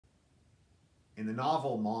In the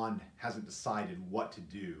novel, Mond hasn't decided what to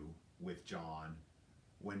do with John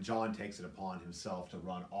when John takes it upon himself to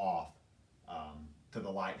run off to the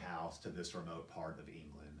lighthouse to this remote part of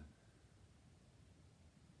England.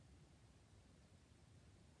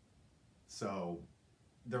 So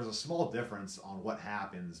there's a small difference on what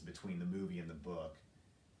happens between the movie and the book.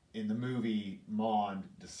 In the movie, Mond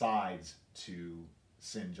decides to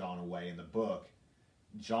send John away. In the book,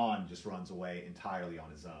 John just runs away entirely on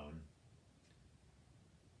his own.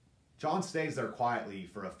 John stays there quietly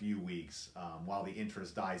for a few weeks while the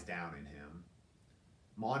interest dies down in him.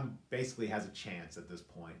 Mond basically has a chance at this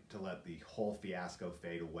point to let the whole fiasco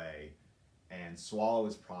fade away and swallow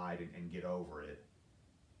his pride and get over it.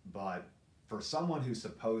 But for someone who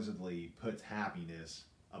supposedly puts happiness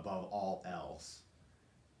above all else,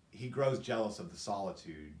 he grows jealous of the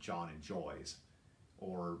solitude John enjoys,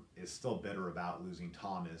 or is still bitter about losing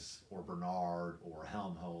Thomas or Bernard or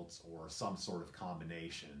Helmholtz or some sort of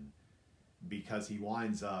combination, because he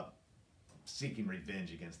winds up seeking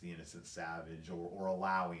revenge against the innocent savage, or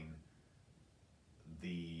allowing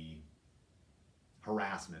the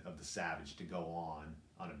harassment of the savage to go on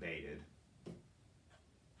unabated.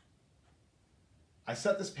 I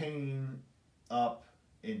set this painting up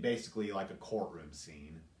in basically like a courtroom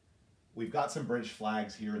scene. We've got some British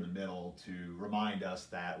flags here in the middle to remind us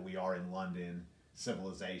that we are in London.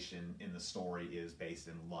 Civilization in the story is based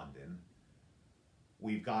in London.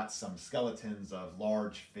 We've got some skeletons of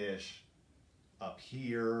large fish up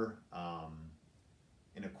here,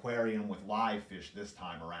 an aquarium with live fish this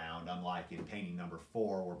time around, unlike in painting number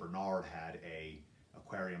 4 where Bernard had a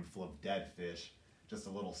aquarium full of dead fish. Just a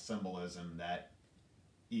little symbolism that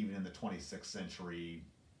even in the 26th century,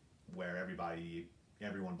 where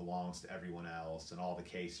everyone belongs to everyone else and all the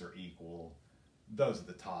cases are equal, those at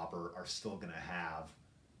the top are still going to have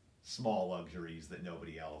small luxuries that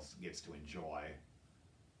nobody else gets to enjoy.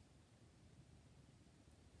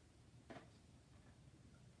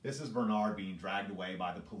 This is Bernard being dragged away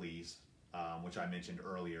by the police, which I mentioned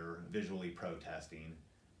earlier, visually protesting.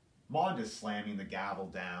 Mond is slamming the gavel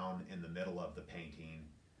down in the middle of the painting,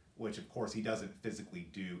 which of course he doesn't physically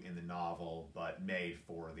do in the novel, but made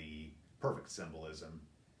for the perfect symbolism.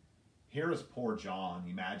 Here is poor John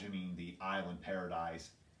imagining the island paradise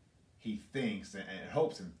he thinks and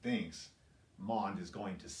hopes and thinks Mond is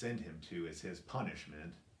going to send him to as his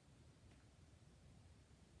punishment,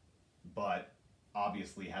 but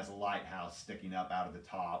obviously has a lighthouse sticking up out of the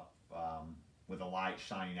top with a light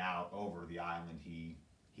shining out over the island he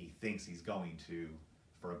thinks he's going to,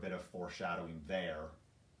 for a bit of foreshadowing there.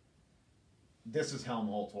 This is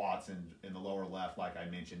Helmholtz Watson in the lower left, like I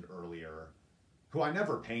mentioned earlier, who I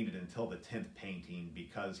never painted until the 10th painting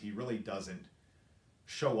because he really doesn't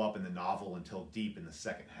show up in the novel until deep in the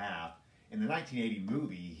second half. In the 1980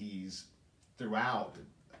 movie, he's throughout.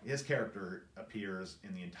 His character appears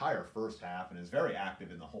in the entire first half and is very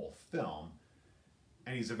active in the whole film.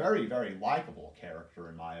 And he's a very, very likable character,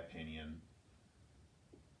 in my opinion.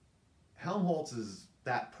 Helmholtz is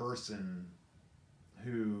that person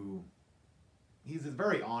who, he's a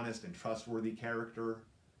very honest and trustworthy character.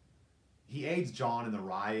 He aids John in the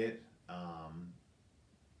riot,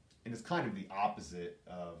 and is kind of the opposite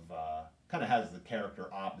of, kind of has the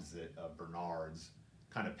character opposite of Bernard's,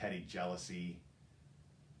 kind of petty jealousy,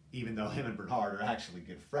 even though him and Bernard are actually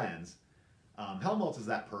good friends. Helmholtz is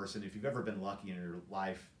that person, if you've ever been lucky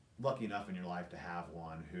enough in your life to have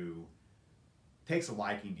one, who takes a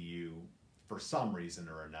liking to you for some reason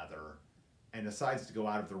or another and decides to go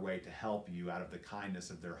out of their way to help you out of the kindness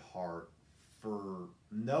of their heart for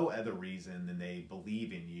no other reason than they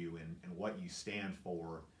believe in you and what you stand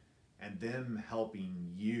for, and them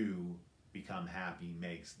helping you become happy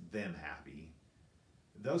makes them happy.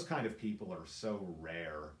 Those kind of people are so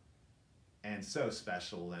rare and so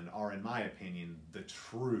special, and are, in my opinion, the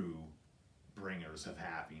true bringers of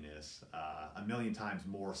happiness, a million times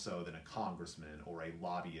more so than a congressman or a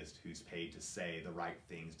lobbyist who's paid to say the right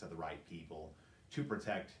things to the right people to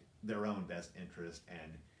protect their own best interest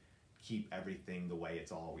and keep everything the way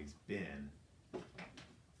it's always been.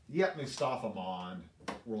 Yet Mustafa Mond,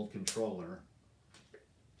 world controller,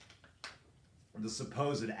 the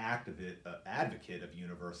supposed advocate of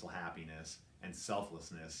universal happiness and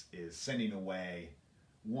selflessness, is sending away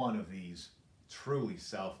one of these truly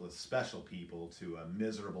selfless, special people to a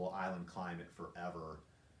miserable island climate forever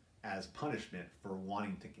as punishment for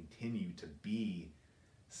wanting to continue to be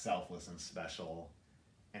selfless and special,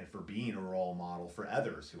 and for being a role model for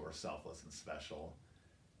others who are selfless and special.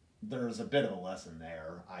 There's a bit of a lesson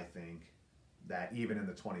there, I think, that even in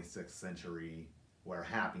the 26th century, where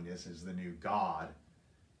happiness is the new god,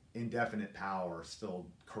 indefinite power still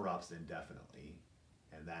corrupts indefinitely,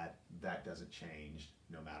 and that doesn't change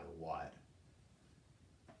no matter what.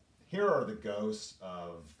 Here are the ghosts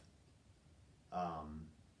of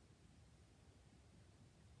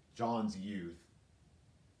John's youth.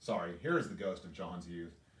 Sorry, here's the ghost of John's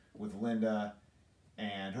youth with Linda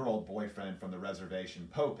and her old boyfriend from the reservation,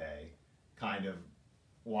 Pope, kind of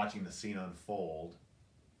watching the scene unfold.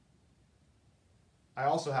 I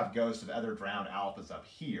also have ghosts of other drowned alphas up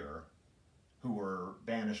here who were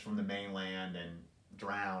banished from the mainland and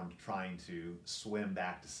drowned trying to swim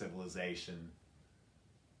back to civilization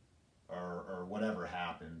or whatever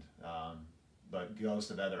happened. But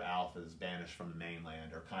ghosts of other alphas banished from the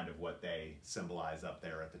mainland are kind of what they symbolize up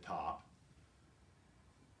there at the top.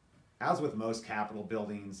 As with most Capitol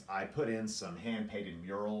buildings, I put in some hand-painted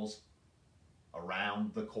murals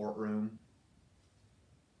around the courtroom.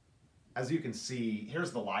 As you can see,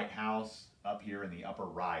 here's the lighthouse up here in the upper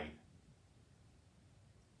right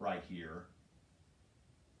here.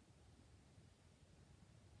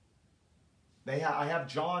 I have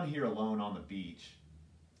John here alone on the beach,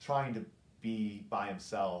 trying to be by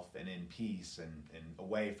himself and in peace and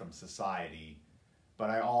away from society. But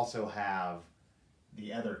I also have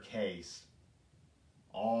the other case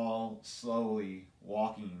all slowly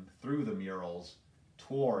walking through the murals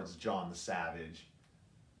towards John the Savage,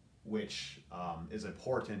 which is a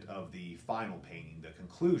portent of the final painting, the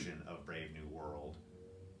conclusion of Brave New World.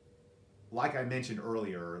 Like I mentioned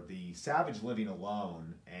earlier, the Savage living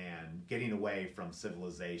alone and getting away from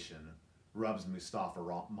civilization rubs Mustafa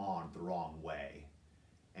Mond the wrong way.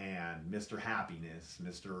 And Mr. Happiness,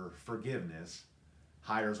 Mr. Forgiveness,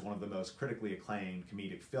 hires one of the most critically acclaimed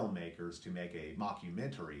comedic filmmakers to make a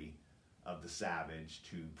mockumentary of the Savage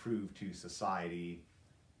to prove to society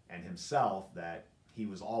and himself that he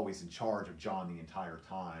was always in charge of John the entire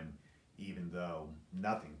time, even though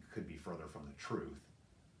nothing could be further from the truth.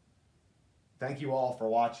 Thank you all for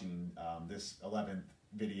watching this 11th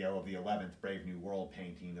video of the 11th Brave New World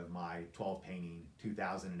painting of my 12 painting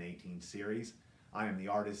 2018 series. I am the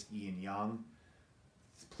artist Ian Young.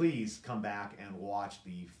 Please come back and watch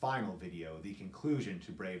the final video, the conclusion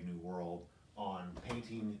to Brave New World, on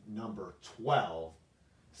painting number 12,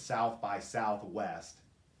 South by Southwest.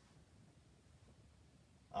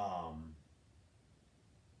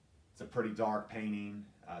 It's a pretty dark painting.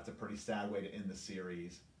 It's a pretty sad way to end the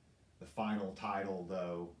series. The final title,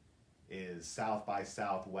 though, is South by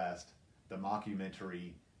Southwest, the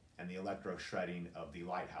mockumentary and the electro shredding of the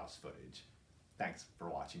lighthouse footage. Thanks for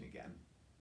watching again.